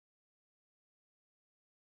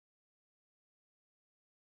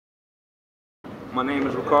My name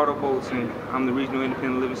is Ricardo Bolton. I'm the Regional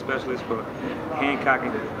Independent Living Specialist for Hancock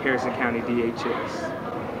and Harrison County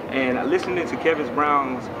DHS. And listening to Kevin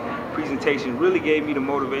Brown's presentation really gave me the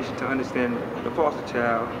motivation to understand the foster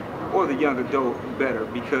child or the young adult better,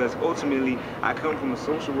 because ultimately I come from a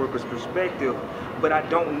social worker's perspective, but I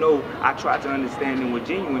don't know. I tried to understand him with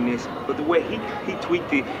genuineness, but the way he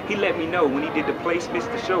tweaked it, he let me know when he did the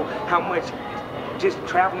placements to show how much just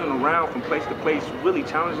traveling around from place to place really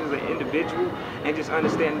challenges an individual, and just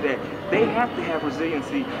understanding that they have to have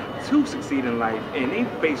resiliency to succeed in life, and they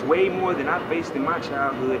face way more than I faced in my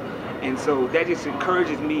childhood. And so that just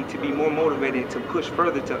encourages me to be more motivated to push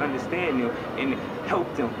further to understand them and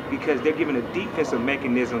help them, because they're given a defensive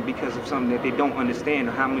mechanism because of something that they don't understand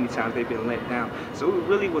or how many times they've been let down. So it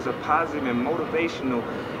really was a positive and motivational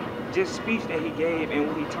just speech that he gave, and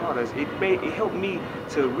what he taught us. It helped me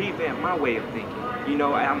to revamp my way of thinking. You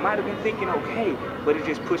know, I might have been thinking okay, but it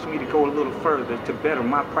just pushed me to go a little further to better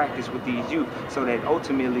my practice with these youth, so that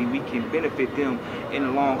ultimately we can benefit them in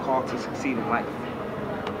the long haul to succeed in life.